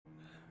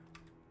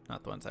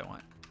not the ones I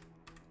want.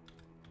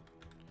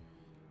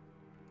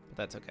 But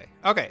that's okay.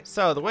 Okay,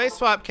 so the way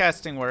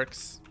swapcasting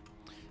works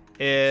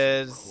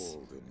is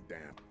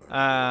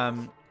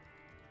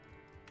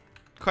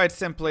quite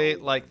simply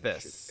like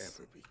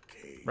this,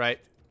 right?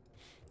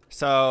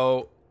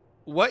 So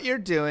what you're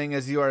doing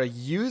is you are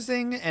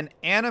using an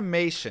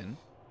animation,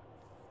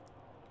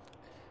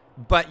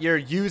 but you're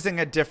using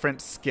a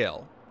different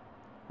skill,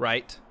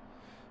 right?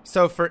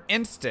 So for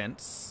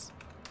instance,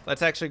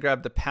 let's actually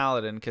grab the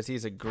paladin because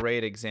he's a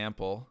great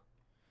example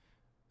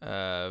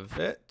of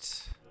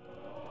it.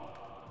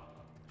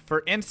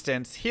 For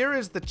instance, here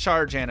is the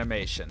charge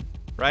animation,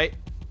 right?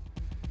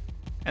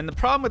 And the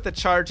problem with the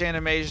charge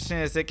animation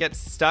is it gets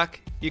stuck.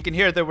 You can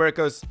hear the where it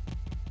goes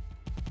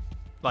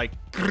like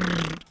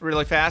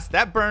really fast.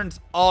 That burns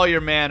all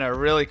your mana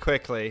really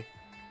quickly,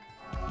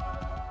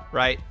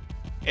 right?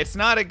 It's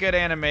not a good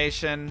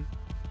animation,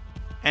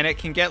 and it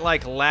can get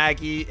like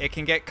laggy. It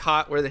can get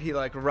caught where he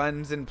like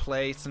runs in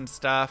place and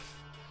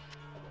stuff.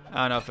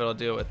 I don't know if it'll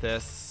do it with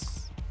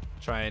this.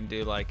 Try and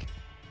do like,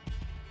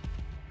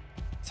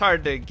 it's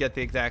hard to get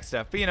the exact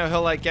stuff, but you know,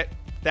 he'll like get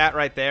that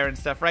right there and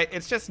stuff, right?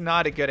 It's just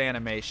not a good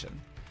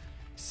animation.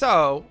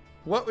 So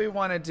what we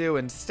want to do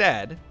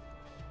instead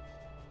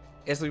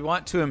is we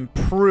want to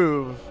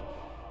improve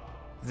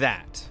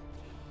that.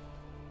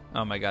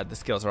 Oh my god, the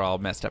skills are all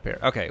messed up here.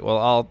 Okay, well,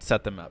 I'll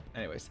set them up.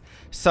 Anyways,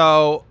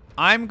 so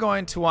I'm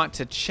going to want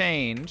to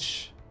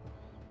change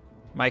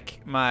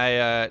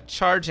my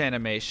charge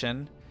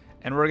animation,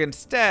 and we're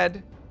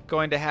instead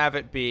going to have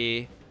it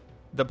be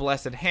the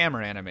Blessed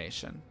Hammer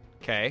animation.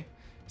 Okay,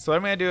 so what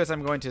I'm going to do is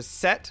I'm going to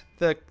set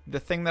the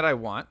thing that I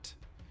want.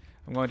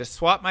 I'm going to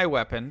swap my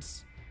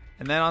weapons,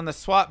 and then on the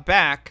swap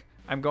back,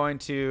 I'm going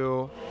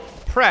to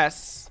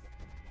press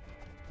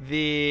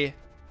the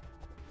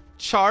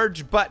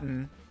charge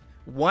button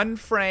 1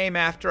 frame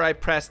after I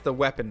press the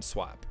weapon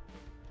swap,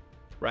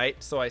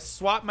 right? So I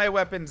swap my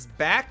weapons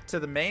back to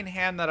the main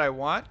hand that I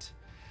want,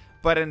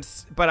 but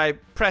I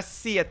press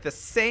C at the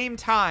same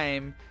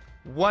time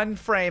 1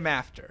 frame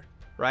after,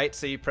 right?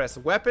 So you press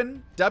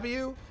weapon,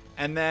 W,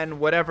 and then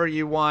whatever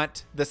you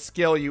want, the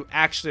skill you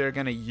actually are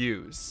going to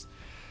use.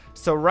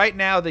 So right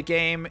now the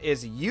game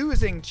is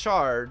using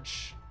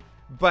charge,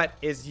 but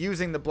is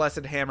using the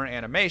Blessed Hammer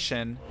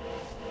animation,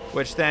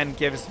 which then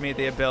gives me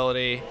the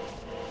ability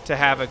to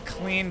have a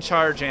clean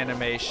charge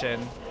animation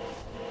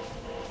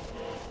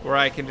where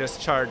I can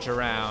just charge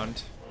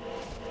around.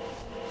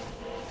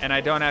 And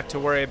I don't have to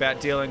worry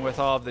about dealing with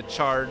all of the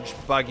charge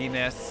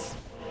bugginess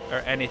or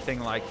anything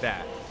like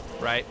that,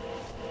 right?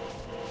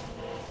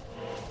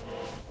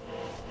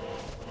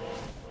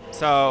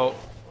 So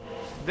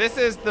this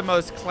is the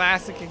most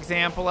classic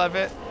example of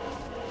it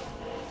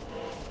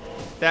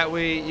that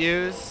we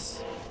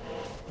use.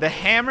 The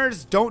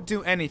hammers don't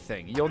do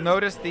anything. You'll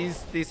notice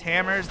these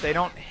hammers, they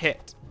don't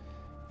hit,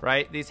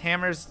 right? These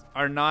hammers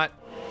are not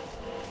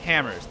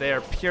hammers. They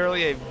are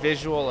purely a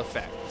visual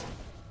effect.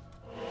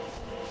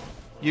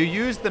 You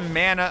use the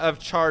mana of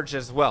charge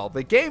as well.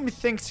 The game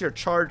thinks you're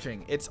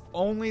charging. It's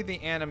only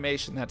the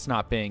animation that's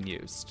not being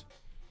used.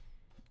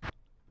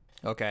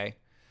 Okay.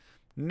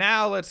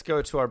 Now let's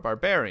go to our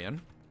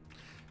barbarian.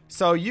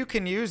 So you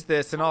can use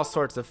this in all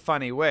sorts of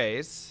funny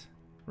ways,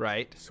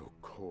 right? So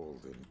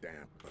cold and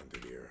damp under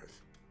the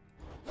earth.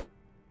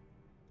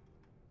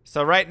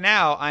 So right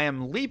now I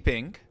am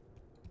leaping,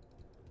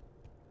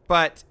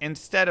 but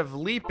instead of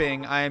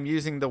leaping, I am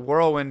using the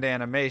whirlwind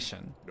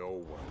animation. No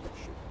one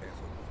should ever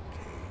be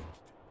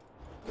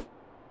caged.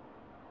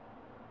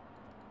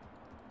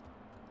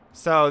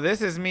 So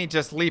this is me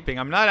just leaping.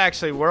 I'm not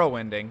actually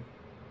whirlwinding,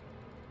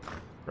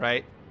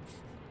 right?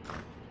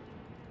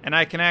 And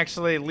I can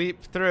actually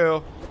leap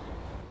through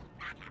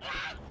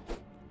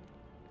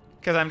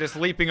because I'm just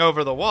leaping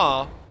over the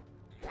wall.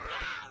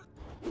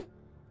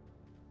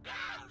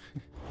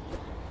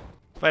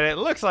 But it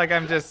looks like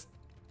I'm just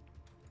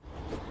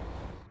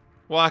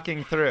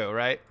walking through,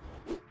 right?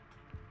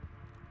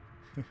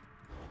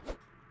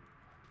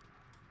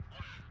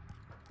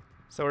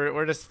 So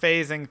we're just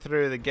phasing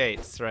through the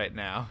gates right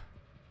now.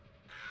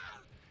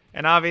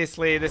 And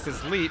obviously this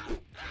is leap,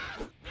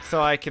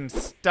 so I can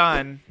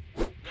stun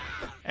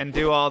and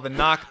do all the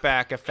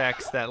knockback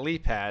effects that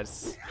leap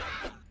has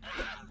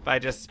by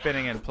just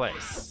spinning in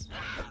place.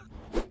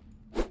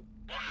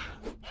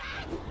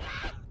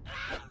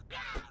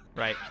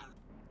 Right.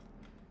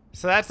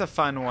 So that's a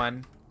fun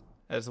one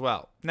as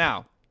well.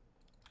 Now,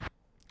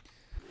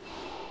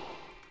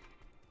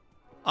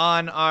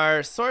 on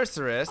our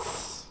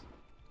sorceress,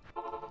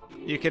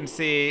 you can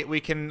see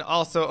we can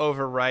also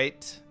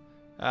overwrite.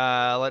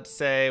 Let's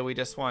say we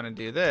just want to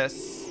do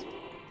this.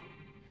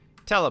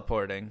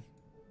 Teleporting.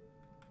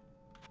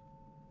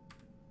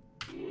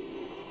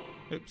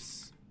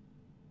 Oops.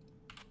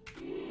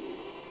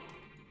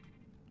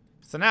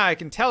 So now I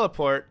can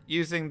teleport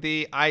using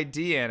the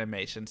ID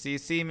animation. So you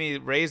see me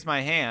raise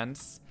my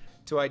hands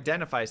to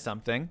identify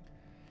something,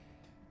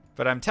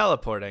 but I'm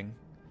teleporting.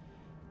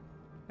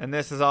 And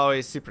this is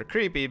always super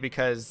creepy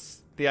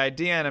because the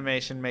ID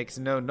animation makes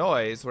no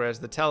noise, whereas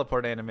the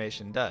teleport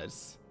animation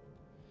does.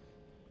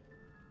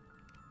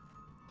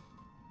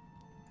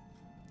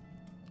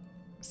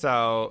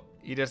 So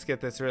you just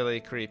get this really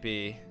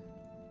creepy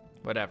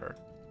whatever.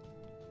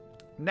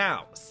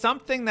 Now,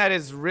 something that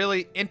is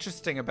really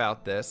interesting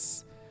about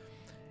this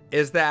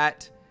is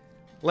that,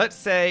 let's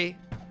say,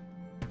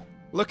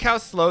 look how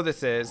slow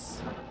this is,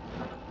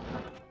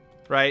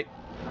 right?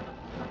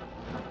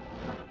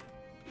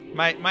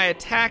 My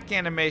attack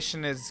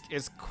animation is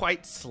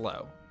quite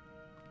slow.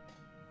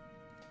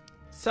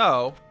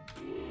 So,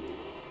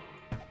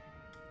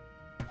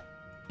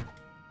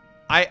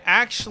 I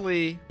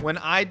actually, when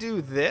I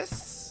do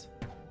this,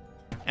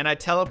 and I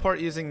teleport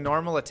using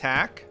normal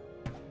attack,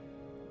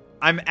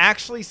 I'm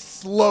actually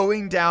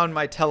slowing down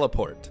my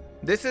teleport.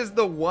 This is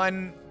the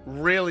one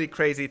really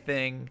crazy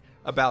thing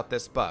about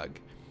this bug,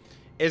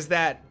 is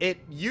that it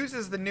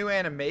uses the new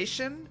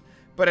animation,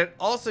 but it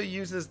also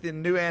uses the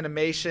new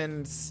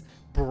animation's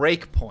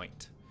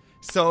breakpoint.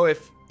 So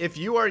if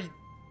you are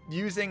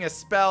using a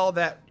spell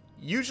that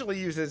usually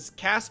uses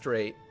cast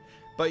rate,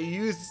 but you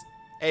use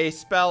a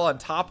spell on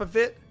top of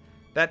it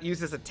that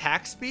uses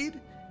attack speed,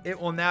 it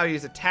will now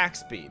use attack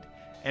speed,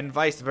 and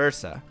vice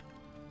versa.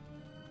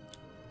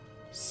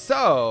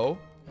 So,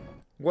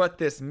 what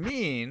this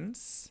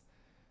means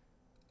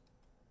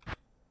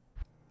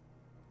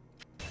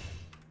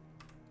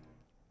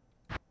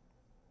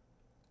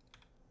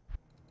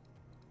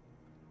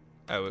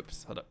oh,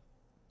 oops, hold up.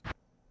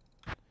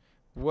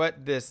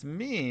 What this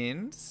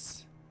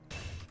means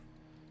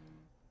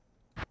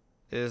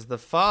is the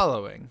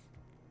following.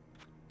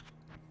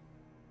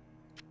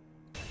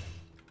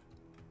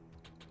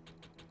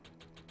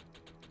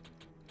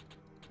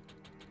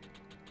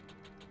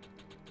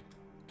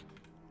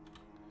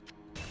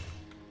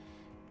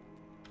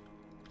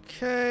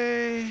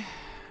 Okay,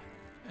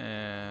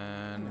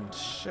 and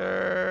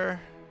sure.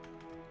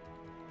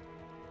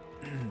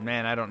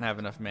 Man, I don't have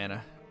enough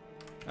mana.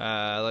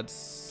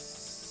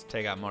 Let's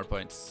take out more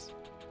points.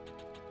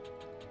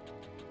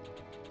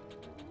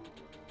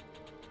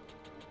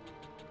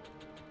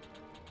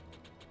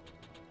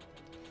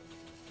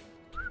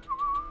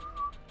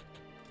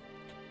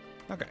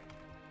 Okay,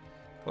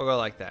 we'll go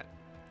like that.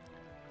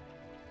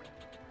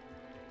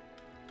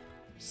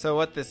 So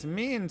what this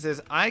means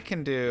is I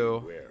can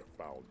do Beware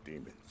foul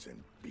demons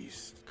and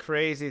beasts.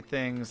 crazy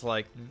things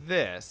like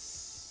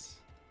this.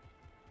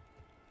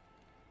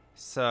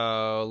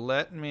 So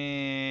let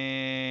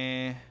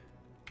me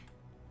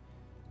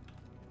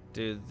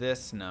do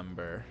this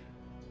number.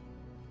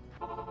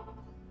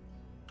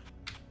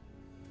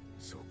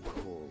 So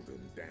cold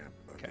and damp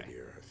under Okay. the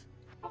earth.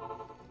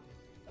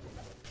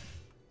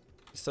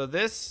 So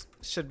this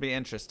should be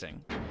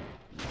interesting.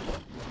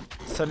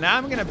 So now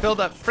I'm going to build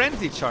up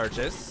frenzy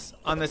charges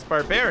on this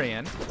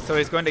barbarian. So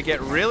he's going to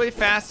get really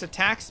fast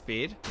attack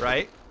speed,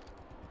 right?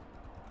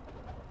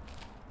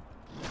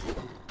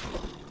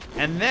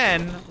 And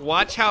then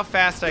watch how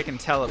fast I can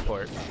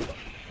teleport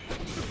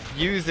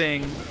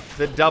using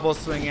the double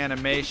swing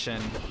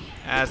animation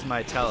as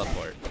my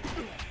teleport.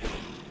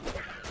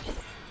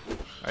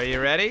 Are you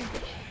ready?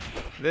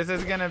 This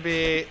is going to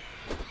be...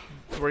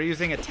 We're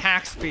using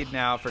attack speed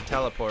now for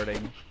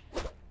teleporting.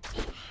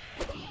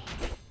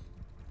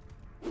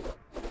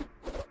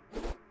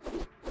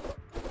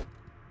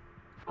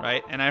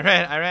 Right? And I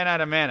ran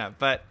out of mana,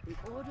 but The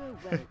order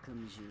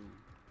welcomes you.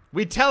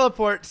 we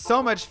teleport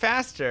so much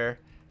faster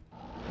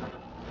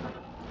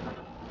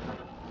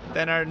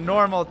than our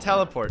normal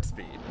teleport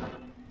speed.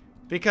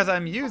 Because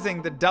I'm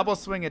using the double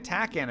swing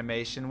attack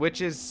animation,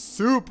 which is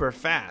super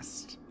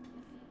fast.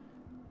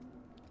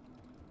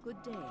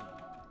 Good day.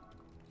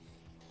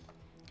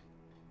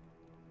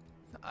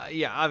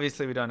 Yeah,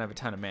 obviously we don't have a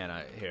ton of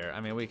mana here.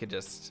 I mean, we could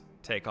just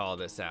take all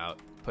this out,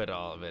 put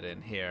all of it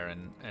in here,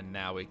 and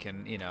now we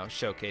can, you know,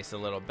 showcase a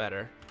little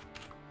better.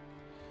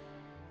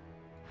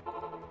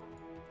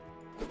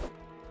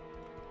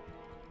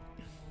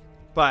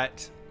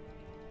 But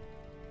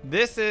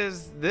this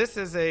is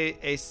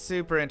a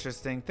super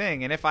interesting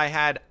thing. And if I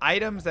had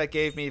items that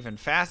gave me even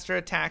faster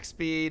attack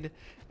speed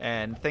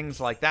and things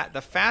like that,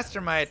 the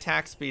faster my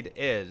attack speed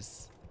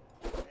is,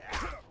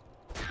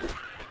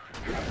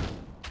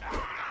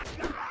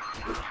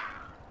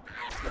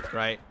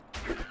 right,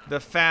 the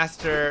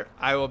faster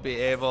I will be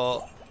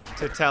able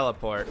to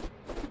teleport.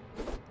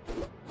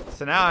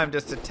 So now I'm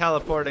just a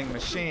teleporting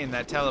machine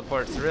that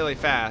teleports really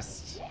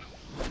fast.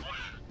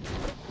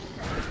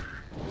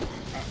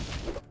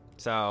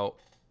 So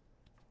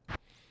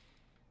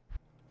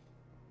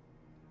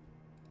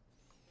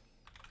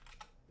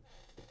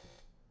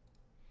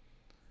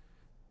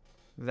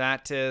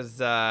that is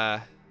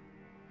how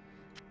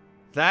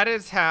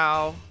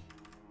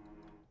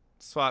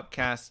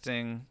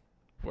Swapcasting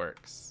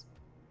works.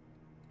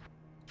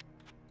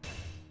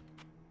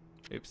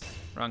 Oops,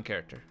 wrong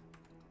character.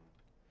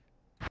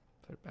 Put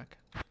it back.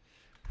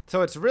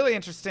 So it's really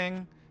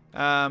interesting.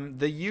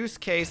 The use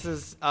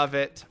cases of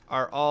it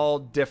are all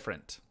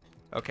different.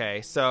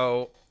 Okay,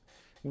 so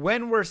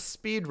when we're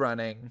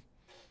speedrunning,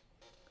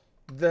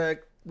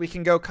 we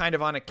can go kind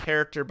of on a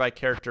character by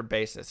character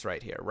basis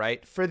right here,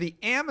 right? For the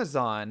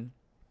Amazon,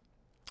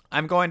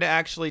 I'm going to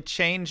actually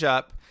change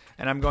up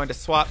and I'm going to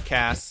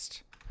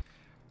swapcast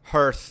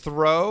her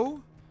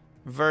throw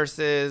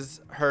versus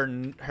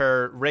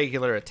her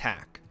regular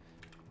attack.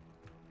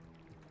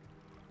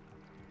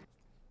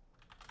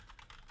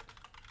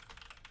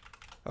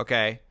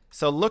 Okay,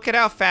 so look at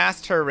how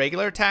fast her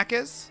regular attack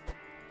is.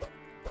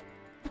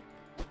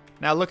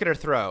 Now look at her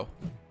throw.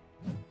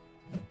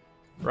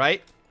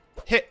 Right?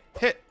 Hit,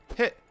 hit,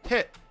 hit,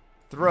 hit.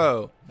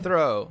 Throw,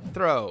 throw,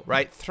 throw.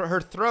 Right?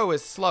 Her throw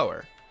is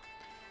slower.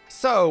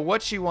 So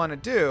what you want to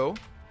do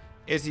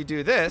is you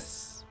do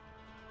this.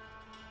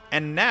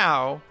 And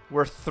now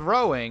we're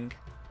throwing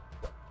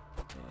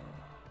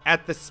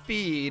at the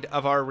speed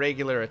of our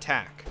regular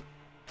attack.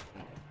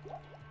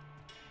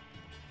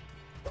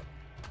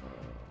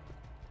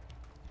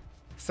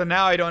 So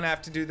now I don't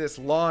have to do this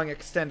long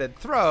extended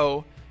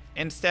throw.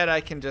 Instead,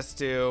 I can just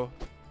do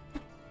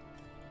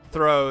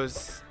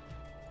throws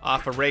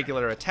off a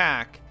regular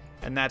attack,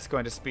 and that's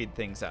going to speed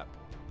things up.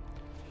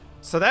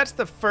 So that's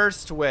the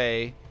first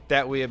way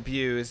that we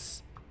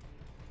abuse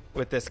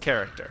with this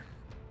character,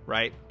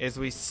 right? Is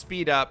we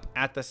speed up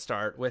at the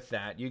start with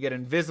that. You get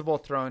invisible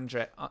thrown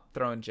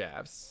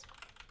jabs.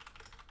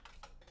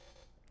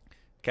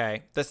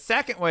 Okay, the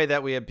second way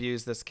that we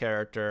abuse this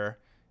character,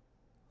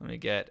 let me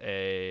get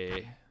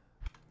a,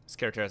 this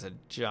character has a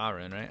jaw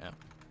rune, right? Oh.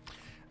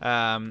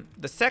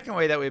 The second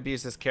way that we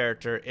abuse this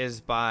character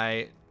is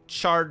by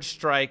charge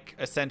strike,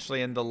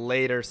 essentially in the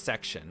later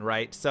section,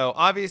 right? So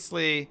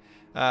obviously,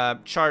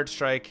 charge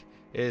strike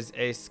is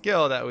a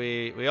skill that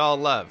we all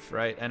love,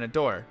 right, and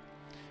adore.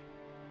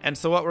 And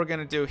so what we're going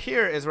to do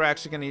here is we're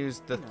actually going to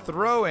use the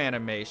throw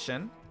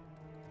animation,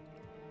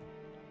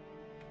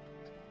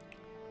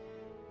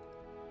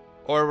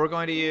 or we're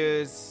going to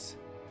use,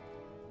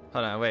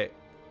 hold on, wait,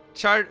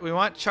 we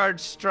want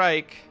charge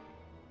strike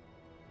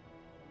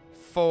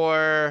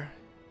for,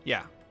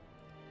 yeah.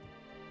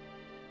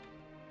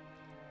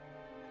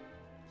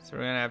 So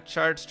we're going to have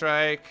charge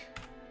strike.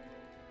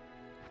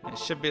 It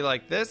should be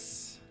like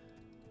this.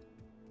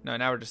 No,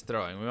 now we're just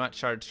throwing. We want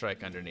charge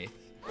strike underneath.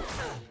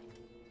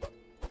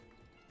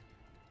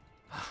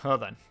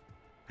 Hold on.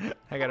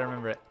 I got to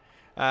remember it.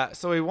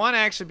 So we want to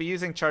actually be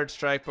using charge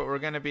strike, but we're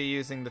going to be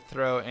using the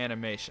throw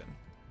animation.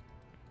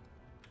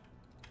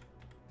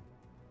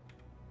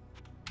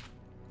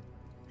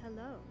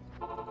 Hello.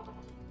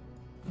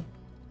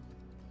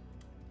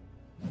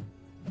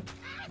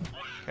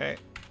 Okay.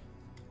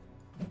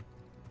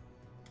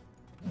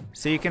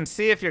 So you can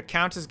see if your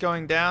count is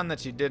going down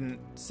that you didn't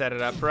set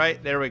it up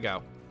right. There we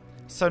go.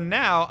 So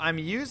now I'm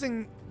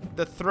using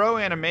the throw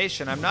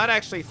animation. I'm not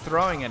actually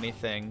throwing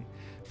anything,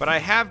 but I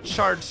have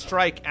charge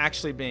strike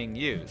actually being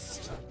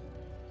used.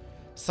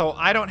 So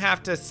I don't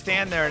have to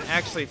stand there and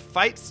actually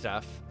fight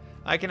stuff.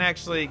 I can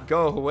actually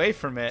go away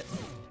from it,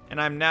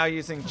 and I'm now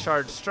using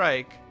charge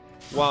strike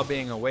while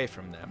being away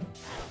from them.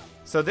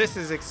 So this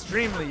is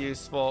extremely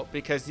useful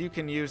because you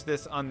can use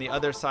this on the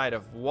other side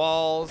of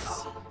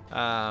walls.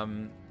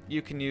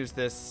 You can use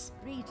this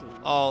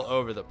all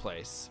over the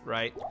place,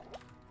 right?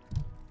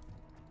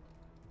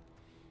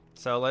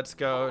 So let's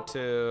go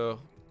to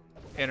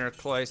inner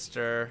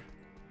cloister.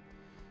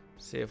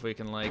 See if we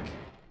can like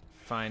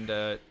find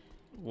a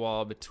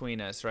wall between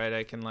us, right?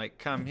 I can like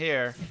come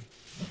here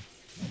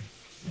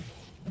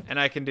and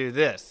I can do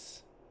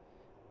this.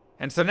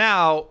 And so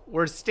now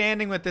we're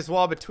standing with this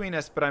wall between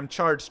us, but I'm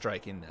charge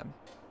striking them.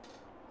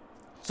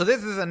 So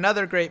this is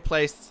another great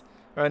place,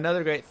 or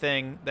another great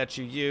thing that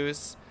you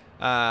use.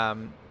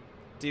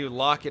 Do you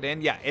lock it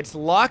in? Yeah, it's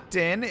locked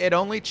in. It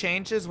only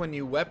changes when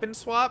you weapon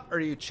swap or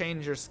you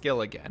change your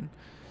skill again.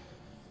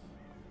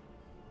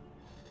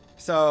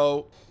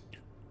 So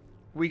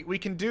we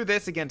can do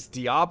this against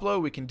Diablo.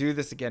 We can do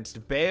this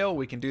against Bale.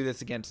 We can do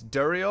this against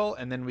Duriel.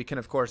 And then we can,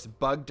 of course,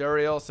 bug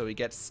Duriel so he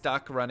gets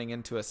stuck running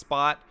into a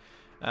spot.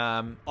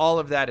 All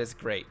of that is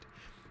great.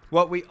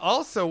 What we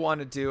also want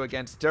to do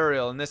against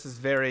Duriel, and this is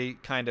very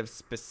kind of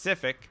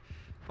specific,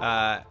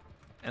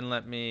 and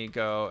let me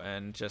go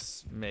and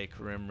just make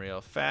room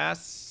real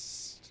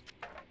fast.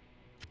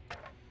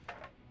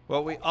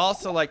 What we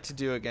also like to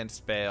do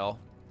against Bale,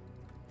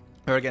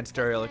 or against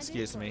Duriel,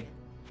 excuse me.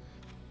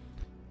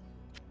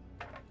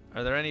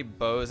 Are there any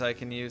bows I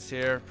can use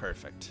here?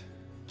 Perfect.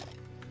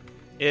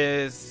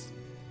 Is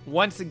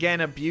once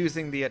again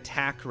abusing the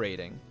attack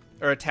rating,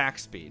 or attack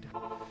speed.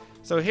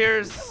 So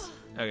here's,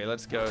 okay,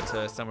 let's go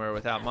to somewhere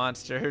without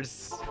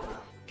monsters.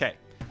 Okay,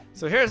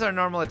 so here's our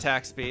normal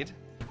attack speed,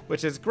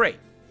 which is great.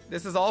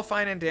 This is all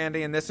fine and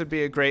dandy, and this would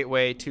be a great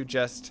way to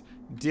just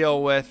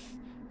deal with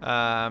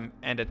and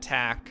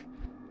attack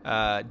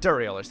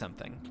Duriel or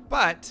something.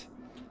 But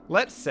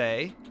let's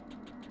say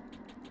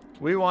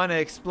we want to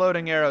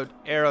exploding arrow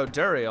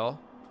Duriel,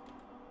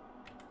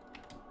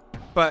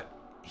 but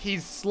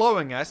he's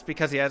slowing us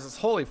because he has his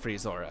Holy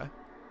Freeze aura,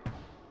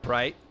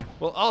 right?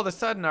 Well, all of a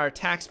sudden our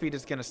attack speed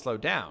is going to slow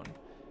down.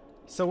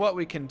 So what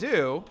we can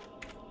do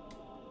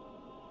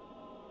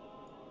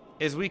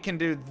is we can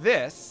do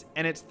this,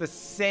 and it's the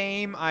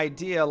same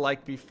idea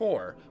like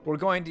before. We're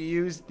going to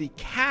use the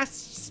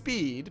cast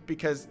speed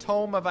because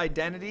Tome of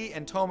Identity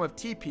and Tome of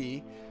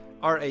TP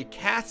are a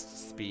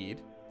cast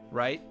speed,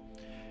 right?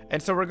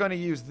 And so we're going to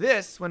use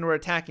this when we're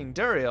attacking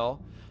Duriel.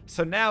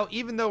 So now,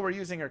 even though we're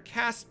using her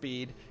cast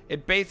speed,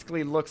 it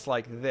basically looks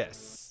like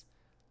this.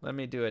 Let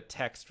me do a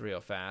text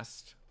real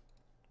fast.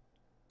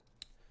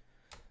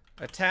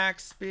 Attack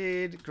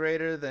speed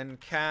greater than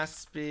cast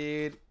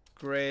speed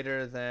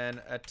greater than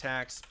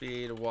attack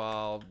speed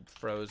while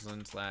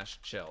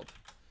frozen/chilled.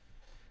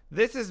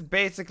 This is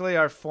basically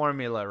our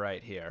formula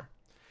right here.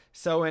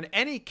 So in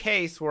any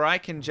case where I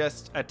can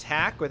just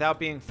attack without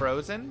being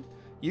frozen,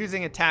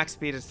 using attack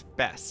speed is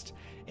best.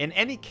 In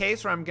any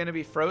case where I'm going to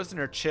be frozen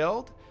or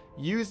chilled,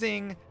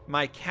 using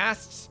my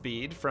cast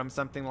speed from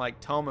something like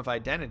Tome of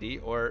Identity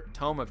or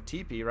Tome of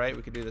TP, right?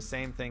 We could do the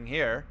same thing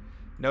here.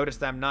 Notice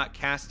that I'm not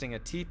casting a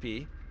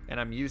TP and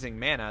I'm using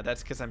mana.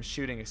 That's because I'm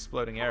shooting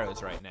exploding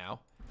arrows right now.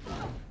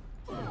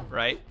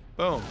 Right?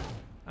 Boom.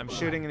 I'm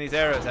shooting these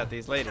arrows at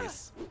these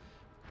ladies.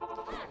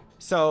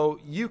 So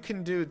you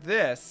can do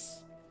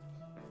this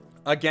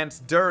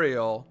against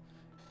Duriel.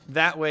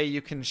 That way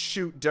you can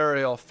shoot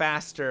Duriel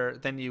faster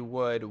than you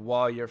would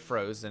while you're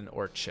frozen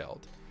or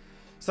chilled.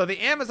 So the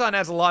Amazon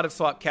has a lot of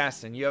swap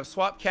casting. You have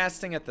swap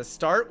casting at the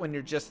start when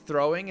you're just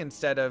throwing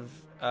instead of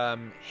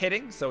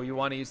hitting, so you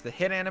want to use the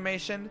hit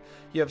animation.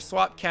 You have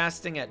swap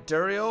casting at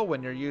Duriel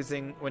when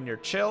you're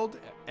chilled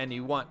and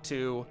you want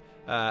to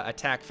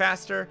attack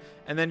faster,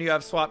 and then you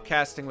have swap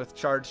casting with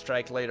charge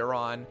strike later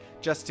on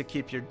just to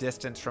keep your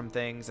distance from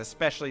things,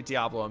 especially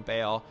Diablo and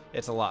Baal.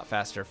 It's a lot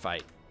faster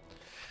fight.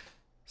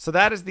 So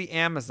that is the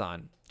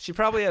Amazon. She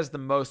probably has the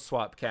most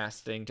swap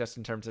casting just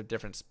in terms of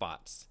different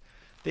spots.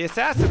 The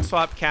Assassin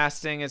swap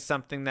casting is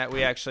something that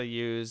we actually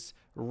use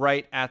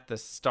right at the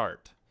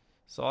start.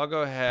 So I'll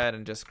go ahead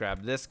and just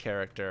grab this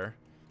character.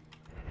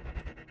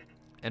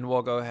 And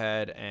we'll go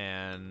ahead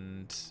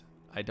and...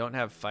 I don't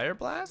have Fire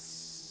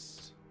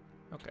Blast?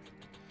 Okay.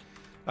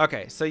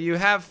 Okay, so you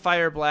have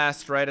Fire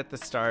Blast right at the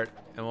start.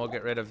 And we'll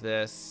get rid of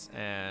this.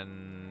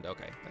 And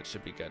okay, that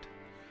should be good.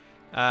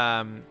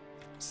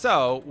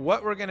 So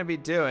what we're going to be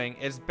doing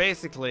is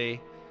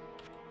basically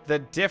the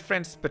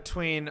difference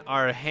between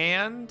our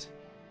hand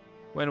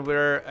when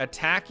we're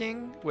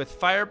attacking with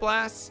Fire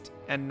Blast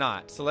and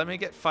not. So let me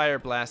get Fire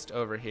Blast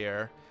over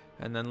here,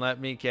 and then let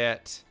me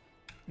get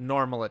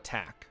normal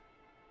attack.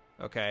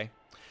 Okay.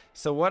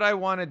 So what I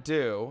want to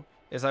do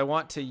is I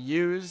want to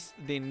use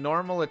the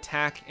normal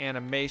attack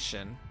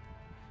animation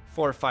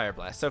for Fire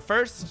Blast. So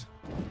first,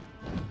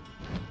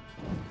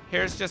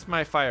 here's just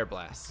my Fire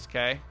Blast,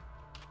 okay?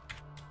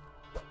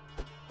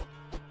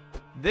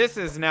 This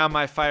is now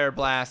my Fire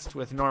Blast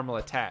with normal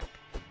attack.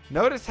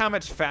 Notice how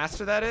much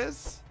faster that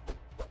is?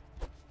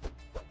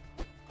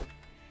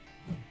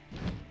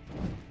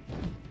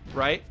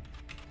 Right?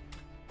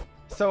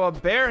 So a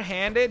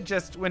barehanded,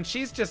 just when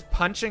she's just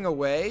punching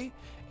away,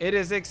 it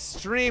is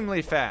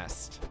extremely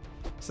fast.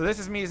 So this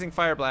is me using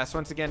Fire Blast.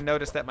 Once again,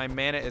 notice that my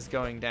mana is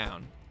going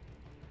down.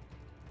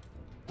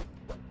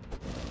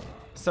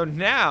 So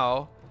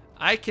now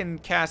I can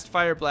cast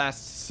Fire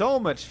Blast so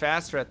much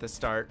faster at the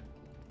start.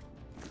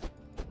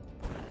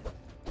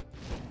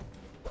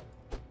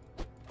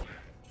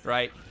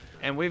 Right?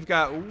 And we've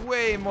got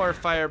way more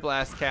Fire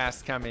Blast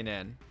casts coming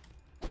in.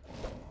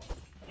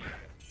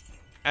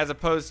 As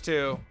opposed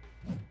to,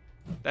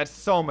 that's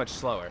so much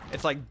slower.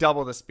 It's like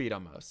double the speed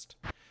almost.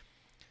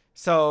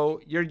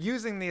 So you're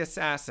using the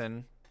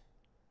Assassin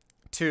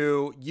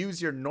to use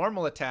your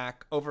normal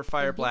attack over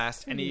Fire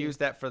Blast, and you use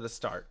that for the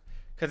start.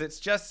 Because it's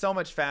just so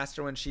much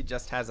faster when she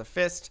just has a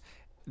fist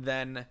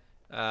than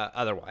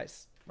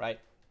otherwise, right?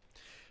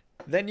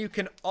 Then you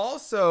can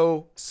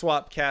also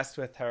swap cast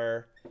with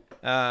her.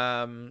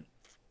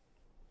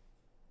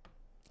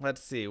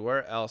 Let's see,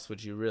 where else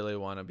would you really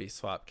want to be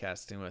swap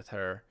casting with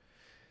her?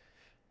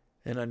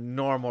 In a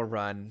normal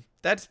run,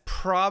 that's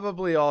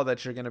probably all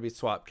that you're going to be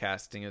swap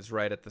casting is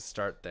right at the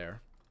start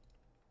there.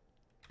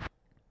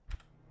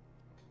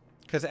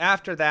 Because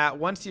after that,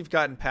 once you've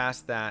gotten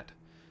past that,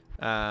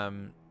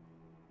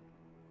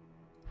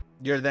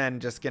 you're then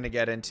just going to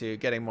get into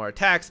getting more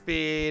attack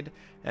speed,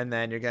 and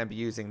then you're going to be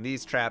using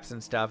these traps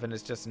and stuff, and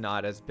it's just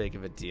not as big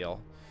of a deal,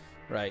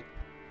 right?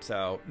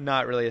 So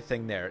not really a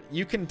thing there.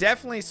 You can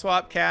definitely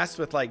swap cast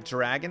with like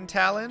Dragon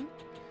Talon,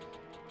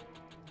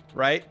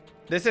 right?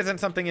 This isn't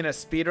something in a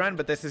speedrun,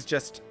 but this is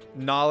just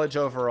knowledge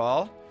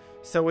overall.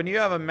 So when you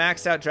have a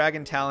maxed out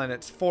Dragon Talon,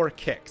 it's 4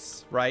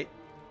 kicks, right?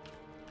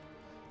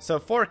 So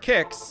 4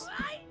 kicks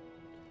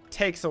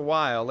takes a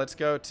while. Let's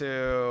go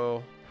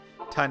to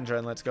Tundra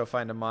and let's go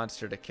find a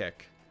monster to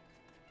kick.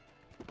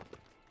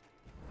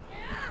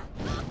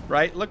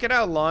 Right? Look at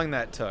how long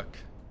that took.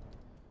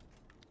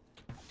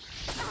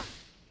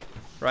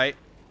 Right?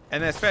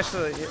 And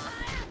especially...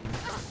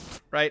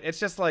 Right? It's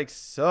just like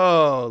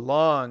so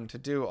long to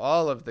do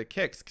all of the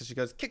kicks because she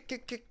goes kick,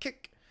 kick, kick,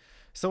 kick.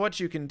 So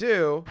what you can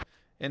do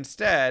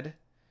instead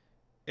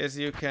is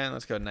you can,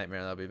 let's go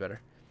Nightmare, that'll be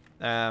better.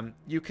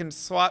 You can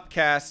swap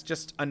cast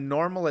just a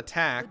normal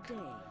attack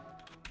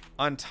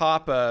on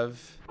top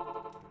of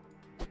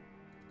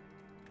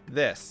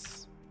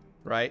this,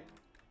 right?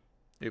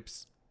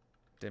 Oops,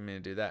 didn't mean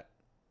to do that.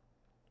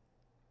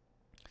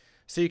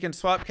 So you can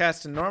swap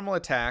cast a normal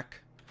attack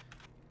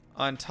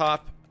on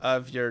top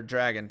of your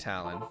Dragon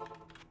Talon.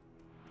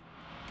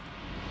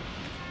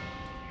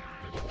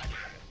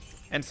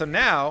 And so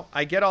now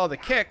I get all the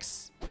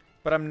kicks,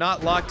 but I'm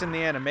not locked in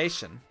the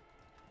animation.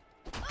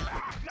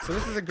 So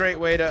this is a great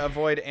way to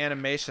avoid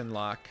animation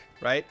lock,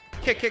 right?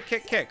 Kick, kick,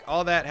 kick, kick.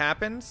 All that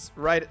happens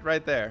right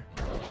there.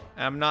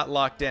 I'm not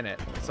locked in it,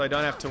 so I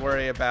don't have to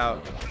worry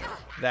about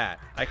that.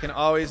 I can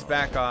always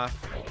back off.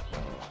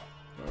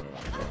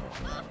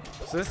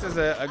 So this is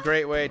a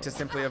great way to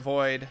simply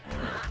avoid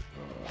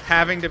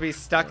having to be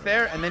stuck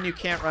there, and then you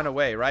can't run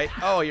away, right?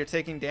 Oh, you're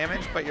taking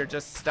damage, but you're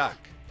just stuck.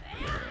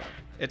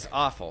 It's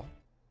awful.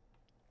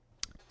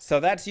 So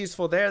that's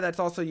useful there. That's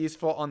also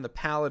useful on the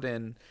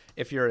Paladin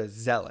if you're a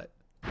Zealot,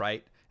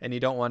 right? And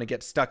you don't want to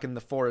get stuck in the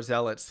 4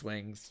 Zealot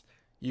swings.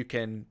 You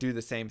can do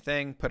the same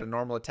thing, put a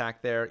normal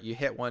attack there. You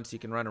hit once, you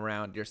can run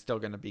around. You're still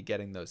going to be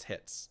getting those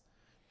hits.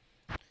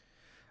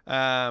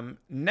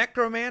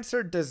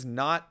 Necromancer does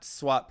not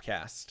swap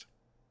cast.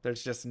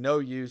 There's just no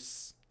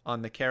use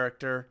on the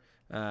character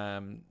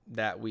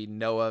that we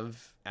know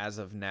of as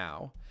of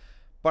now.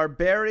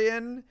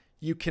 Barbarian,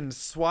 you can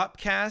swap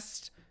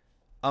cast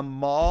a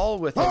maul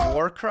with a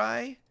war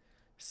cry.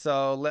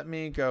 So let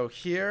me go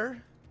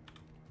here.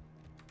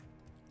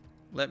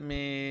 Let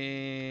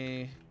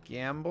me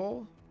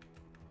gamble.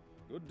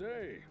 Good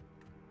day.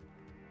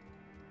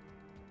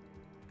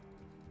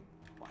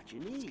 What you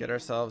need? Let's get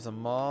ourselves a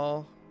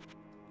maul.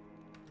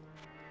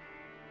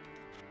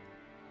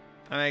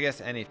 I mean, I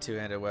guess any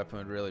two-handed weapon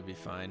would really be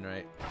fine,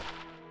 right?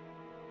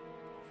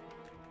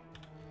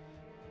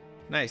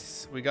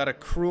 Nice. We got a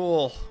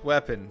cruel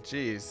weapon.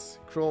 Jeez.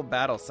 Cruel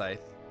battle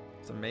scythe.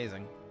 It's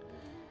amazing.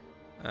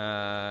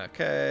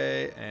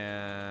 Okay,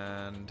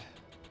 and...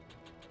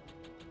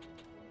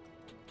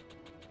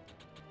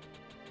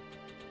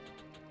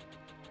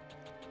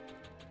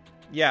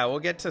 yeah, we'll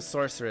get to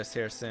Sorceress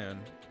here soon.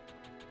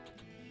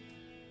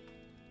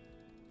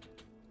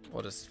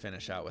 We'll just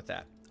finish out with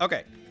that.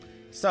 Okay,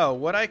 so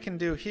what I can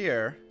do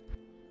here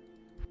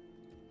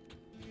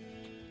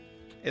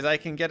is I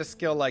can get a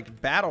skill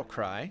like Battle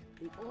Cry.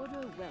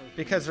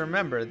 Because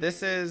remember,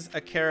 this is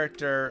a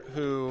character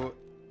who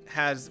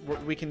has,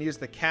 we can use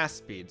the cast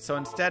speed. So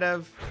instead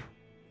of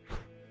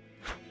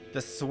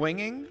the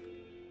swinging,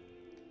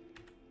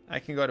 I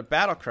can go to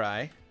Battle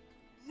Cry,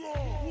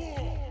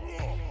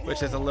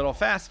 which is a little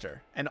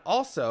faster, and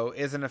also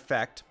is an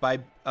effect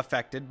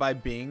affected by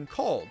being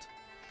cold,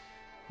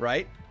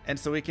 right? And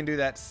so we can do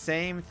that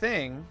same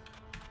thing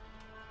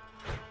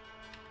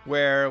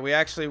where we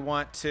actually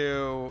want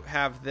to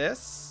have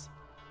this,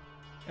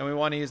 and we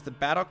want to use the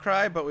Battle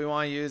Cry, but we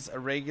want to use a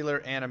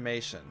regular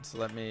animation. So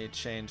let me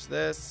change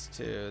this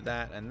to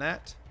that and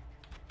that.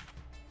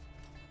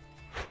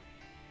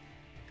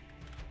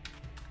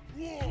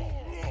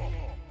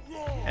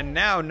 And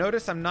now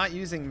notice I'm not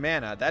using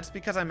mana. That's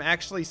because I'm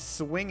actually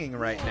swinging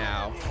right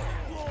now.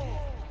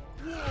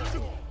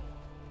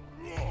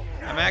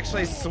 I'm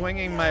actually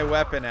swinging my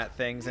weapon at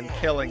things and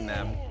killing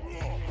them.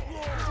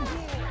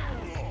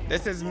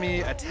 This is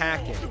me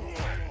attacking.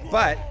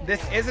 But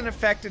this isn't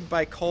affected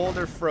by cold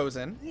or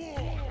frozen,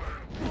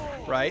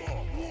 right?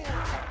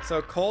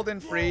 So cold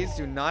and freeze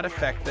do not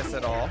affect this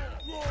at all.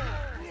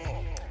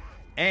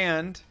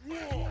 And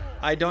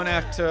I don't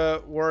have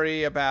to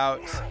worry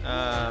about,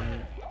 I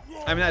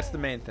mean, that's the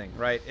main thing,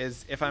 right?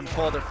 Is if I'm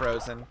cold or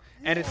frozen,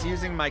 and it's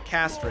using my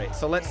cast rate.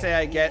 So let's say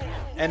I get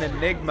an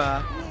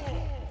Enigma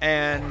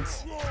and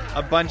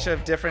a bunch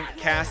of different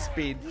cast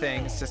speed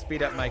things to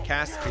speed up my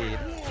cast speed.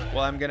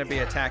 Well, I'm going to be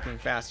attacking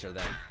faster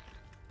then.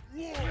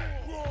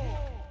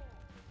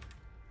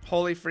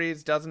 Holy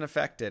Freeze doesn't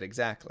affect it,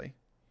 exactly.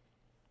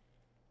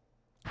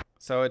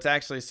 So it's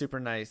actually super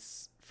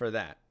nice for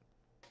that.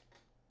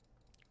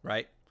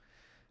 Right?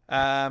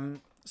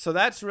 So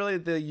that's really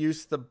the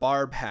use the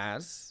Barb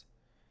has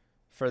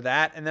for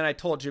that. And then I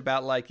told you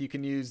about, like, you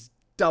can use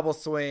double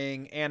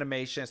swing,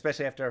 animation,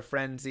 especially after a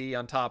frenzy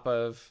on top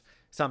of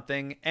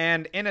something.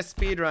 And in a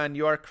speedrun,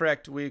 you are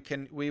correct, we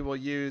will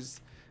use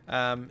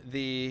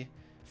the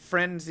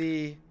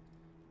frenzy...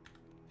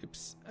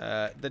 oops.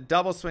 The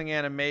double swing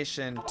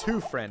animation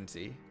to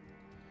frenzy.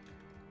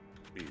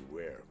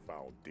 Beware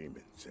foul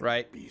demons and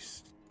right.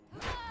 beasts.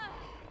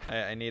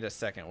 I need a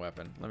second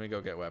weapon. Let me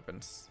go get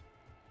weapons.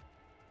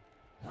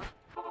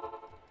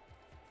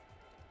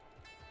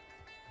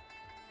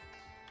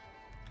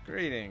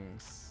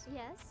 Greetings.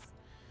 Yes.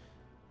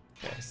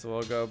 Okay, so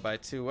we'll go buy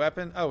 2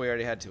 weapons. Oh, we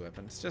already had 2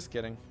 weapons. Just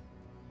kidding.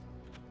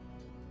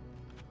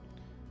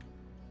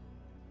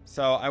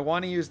 So I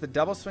want to use the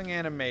double swing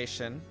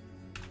animation,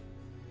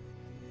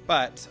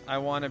 but I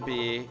want to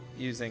be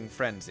using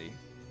frenzy.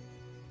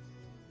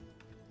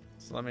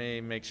 So let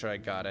me make sure I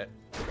got it.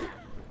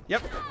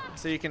 Yep.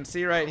 So you can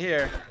see right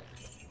here,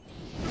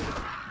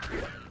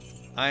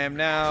 I am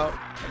now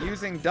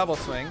using double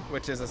swing,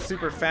 which is a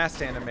super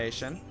fast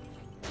animation.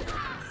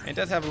 It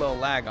does have a little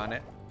lag on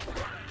it,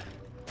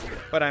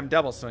 but I'm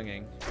double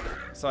swinging.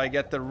 So I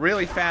get the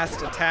really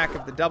fast attack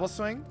of the double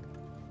swing,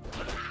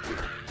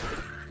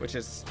 which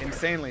is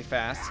insanely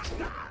fast.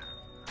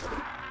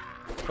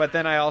 But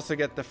then I also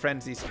get the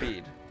frenzy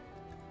speed.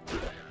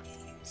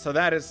 So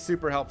that is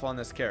super helpful on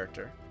this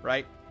character,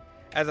 right?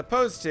 As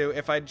opposed to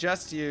if I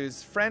just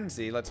use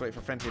Frenzy, let's wait for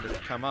Frenzy to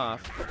come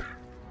off,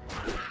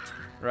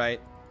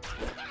 right?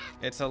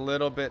 It's a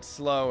little bit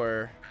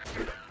slower,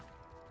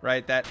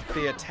 right? That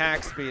the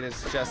attack speed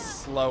is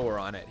just slower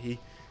on it.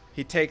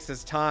 He takes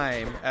his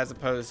time as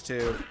opposed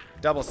to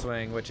double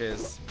swing, which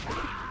is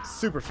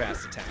super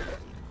fast attack.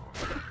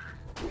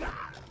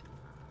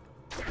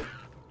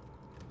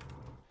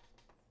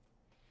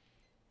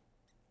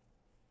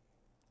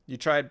 You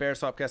tried bear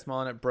swapcast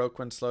maul and it broke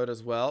when slowed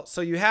as well.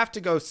 So you have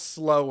to go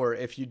slower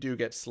if you do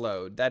get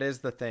slowed. That is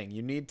the thing.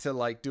 You need to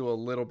like do a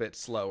little bit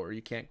slower.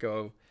 You can't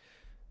go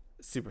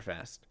super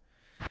fast.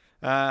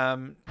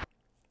 So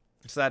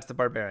that's the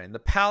barbarian. The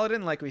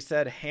paladin, like we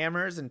said,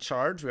 hammers and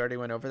charge. We already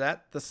went over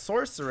that. The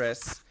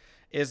sorceress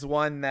is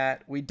one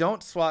that we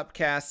don't swap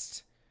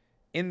cast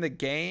in the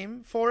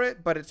game for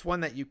it, but it's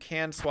one that you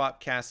can swap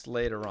cast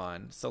later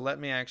on. So let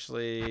me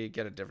actually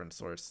get a different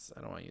source.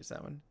 I don't want to use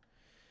that one.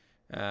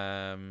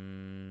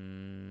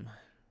 Don't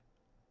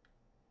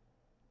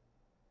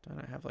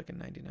I have like a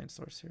 99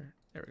 source here?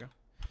 There we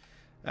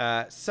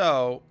go.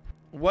 So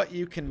what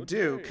you can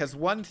do, because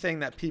one thing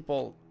that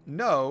people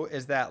know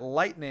is that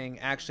lightning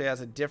actually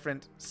has a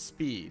different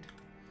speed,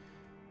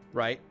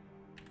 right?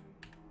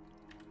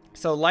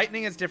 So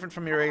lightning is different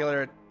from your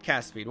regular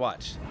cast speed.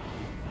 Watch.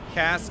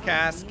 Cast,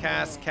 cast,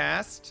 cast,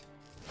 cast.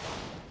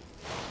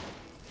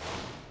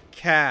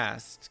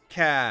 Cast,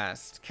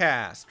 cast,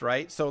 cast,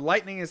 right? So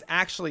lightning is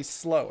actually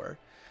slower.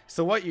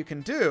 So what you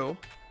can do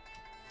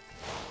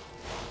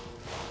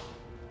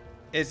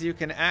is you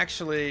can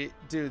actually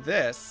do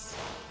this,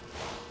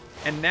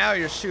 and now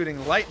you're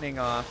shooting lightning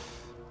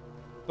off,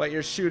 but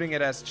you're shooting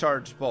it as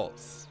charged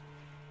bolts.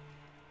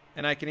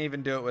 And I can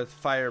even do it with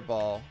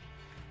fireball,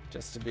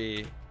 just to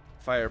be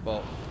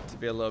firebolt, to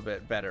be a little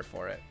bit better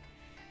for it.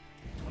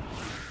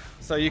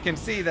 So you can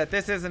see that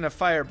this isn't a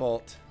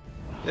firebolt,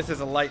 this is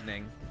a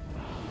lightning.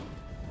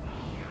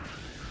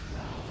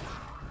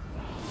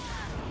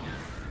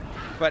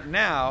 But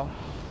now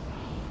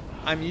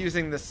I'm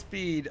using the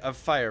speed of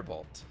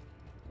firebolt.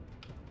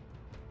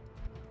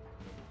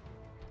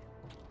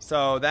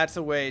 So that's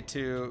a way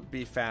to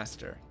be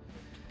faster.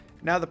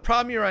 Now the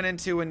problem you run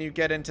into when you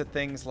get into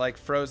things like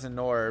Frozen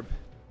Orb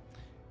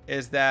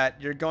is that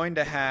you're going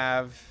to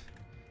have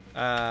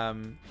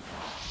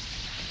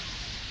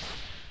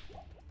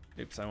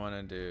oops, I want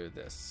to do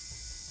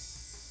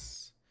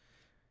this.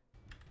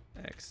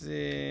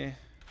 XZ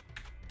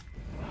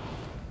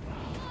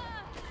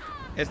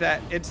is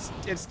that it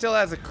still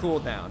has a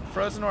cooldown.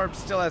 Frozen Orb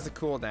still has a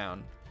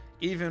cooldown,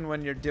 even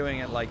when you're doing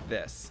it like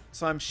this.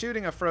 So I'm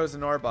shooting a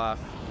Frozen Orb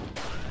off,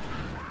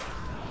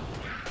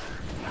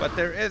 but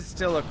there is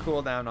still a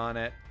cooldown on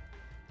it.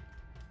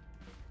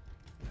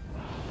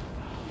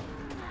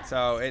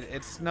 So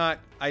it's not,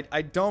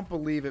 I don't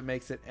believe it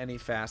makes it any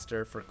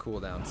faster for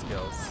cooldown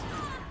skills.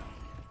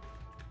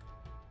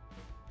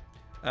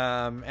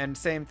 And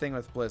same thing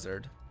with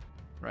Blizzard,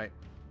 right?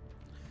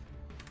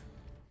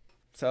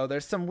 So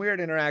there's some weird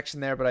interaction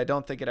there, but I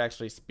don't think it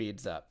actually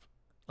speeds up.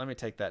 Let me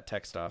take that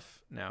text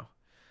off now.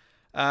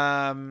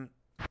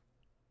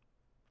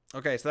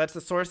 Okay, so that's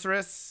the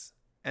sorceress.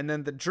 And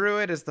then the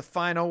druid is the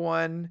final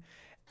one.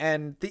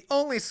 And the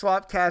only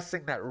swap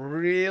casting that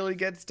really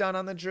gets done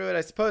on the druid,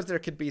 I suppose there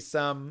could be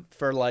some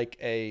for like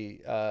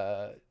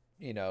a,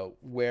 you know,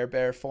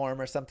 werebear form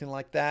or something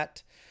like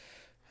that.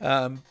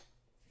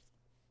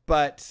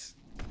 But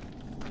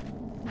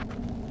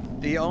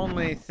the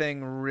only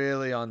thing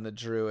really on the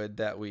druid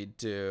that we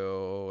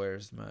do,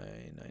 where's my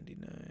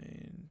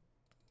 99?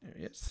 There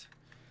he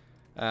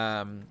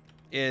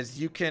is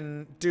you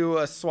can do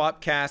a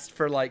swap cast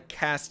for like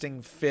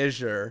casting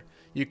fissure.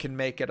 You can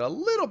make it a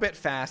little bit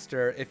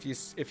faster if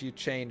you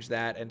change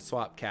that and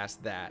swap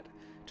cast that,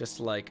 just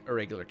like a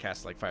regular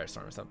cast like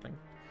Firestorm or something,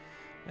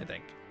 I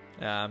think.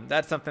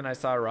 That's something I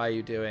saw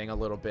Ryu doing a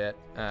little bit.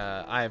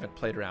 I haven't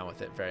played around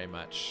with it very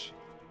much.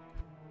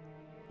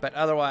 But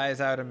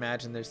otherwise, I would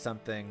imagine there's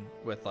something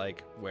with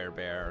like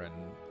werebear and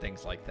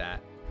things like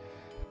that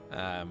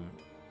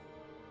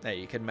that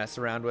you can mess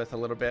around with a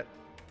little bit.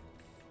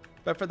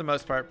 But for the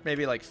most part,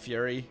 maybe like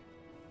Fury,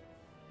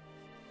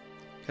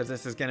 because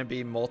this is going to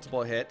be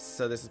multiple hits,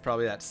 so this is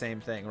probably that same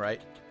thing,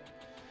 right?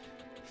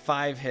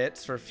 5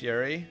 hits for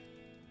Fury.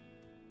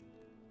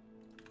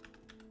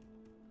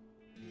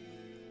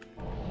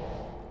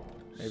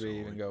 Maybe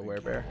even go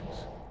werebear.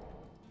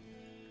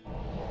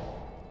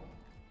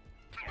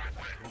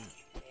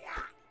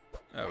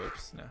 Oh,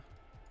 oops, no.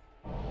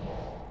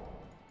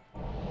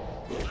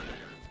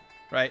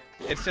 Right,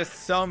 it's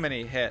just so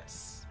many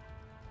hits.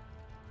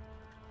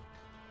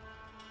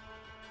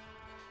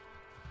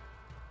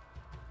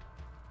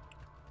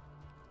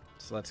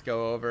 So let's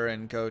go over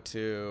and go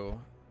to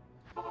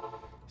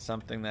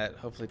something that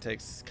hopefully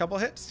takes a couple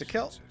hits to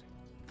kill.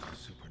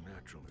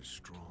 Supernatural is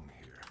strong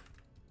here.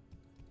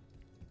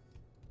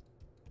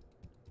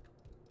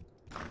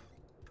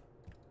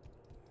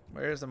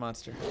 Where's the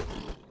monster?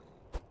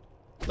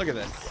 Look at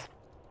this.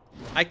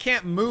 I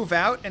can't move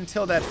out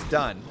until that's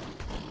done.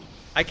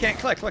 I can't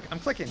click. Look, I'm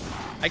clicking.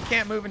 I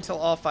can't move until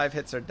all 5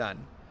 hits are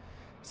done.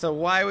 So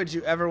why would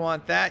you ever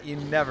want that? You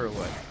never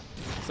would.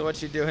 So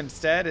what you do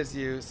instead is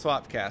you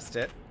swapcast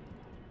it.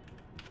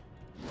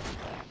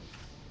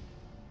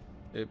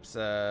 Oops.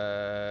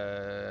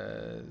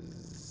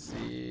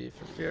 Z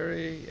for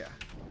Fury. Yeah.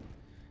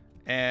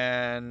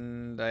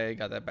 And I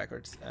got that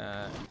backwards.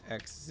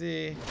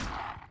 XZ.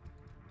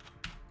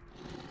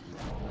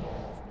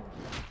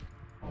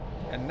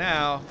 And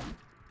now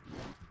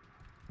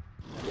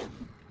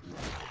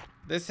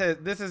this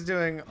is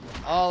doing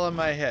all of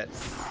my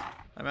hits.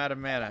 I'm out of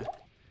mana,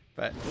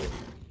 but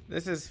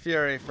this is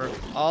Fury for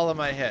all of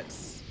my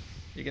hits.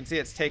 You can see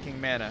it's taking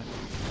mana,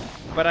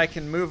 but I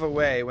can move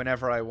away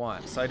whenever I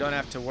want, so I don't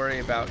have to worry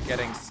about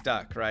getting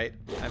stuck, right?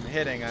 I'm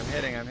hitting.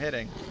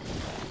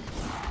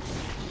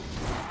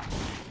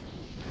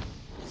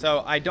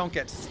 So I don't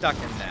get stuck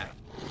in that.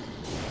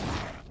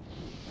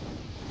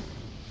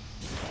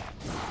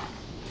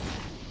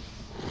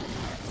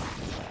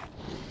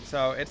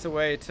 So it's a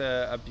way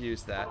to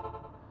abuse that.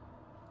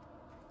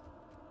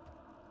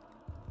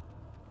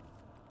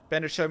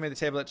 Bender showed me the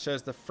table that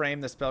shows the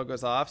frame the spell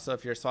goes off. So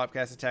if your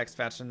swapcast attacks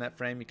faster than that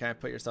frame, you kind of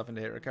put yourself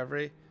into hit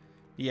recovery.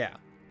 Yeah,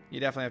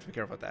 you definitely have to be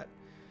careful with that.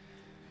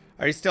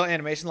 Are you still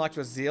animation locked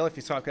with Zeal if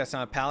you swapcast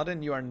on a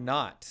paladin? You are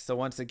not. So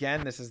once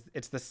again,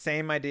 it's the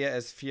same idea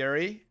as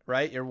Fury,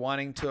 right? You're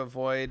wanting to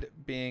avoid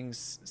being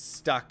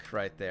stuck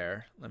right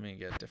there. Let me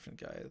get different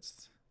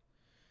guys.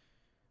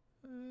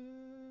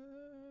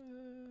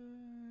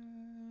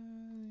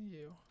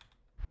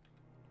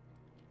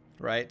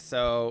 Right,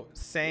 so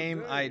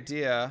same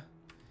idea.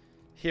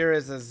 Here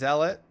is a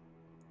zealot,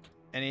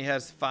 and he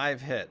has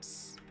 5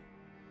 hits.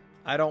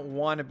 I don't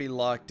want to be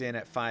locked in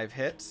at 5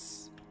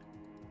 hits,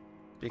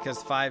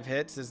 because 5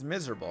 hits is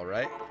miserable,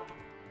 right?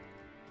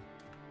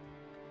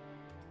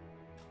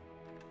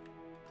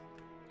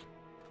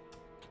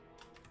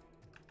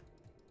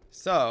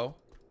 So,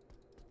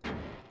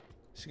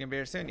 she can be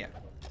here soon, yeah.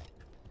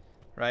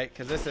 Right,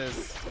 because this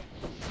is...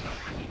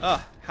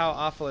 Oh, how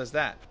awful is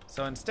that?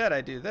 So instead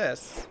I do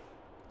this.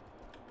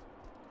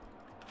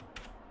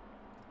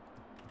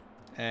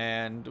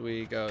 And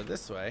we go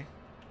this way.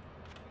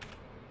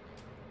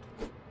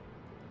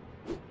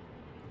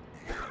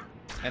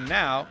 And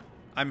now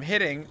I'm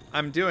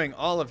doing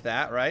all of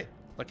that, right?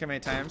 Look how many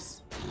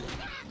times.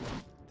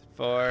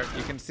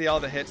 You can see all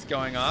the hits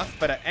going off,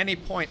 but at any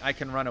point I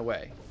can run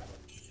away.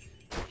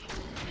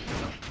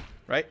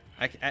 Right?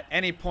 At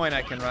any point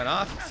I can run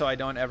off, so I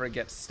don't ever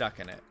get stuck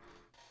in it.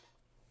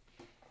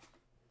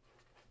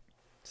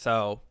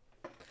 So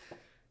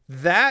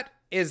that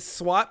is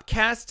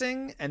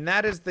swapcasting, and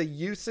that is the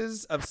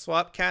uses of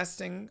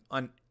swapcasting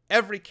on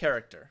every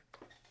character.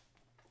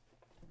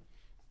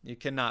 You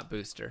cannot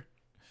booster.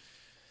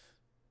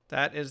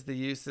 That is the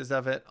uses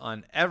of it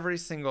on every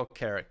single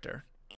character.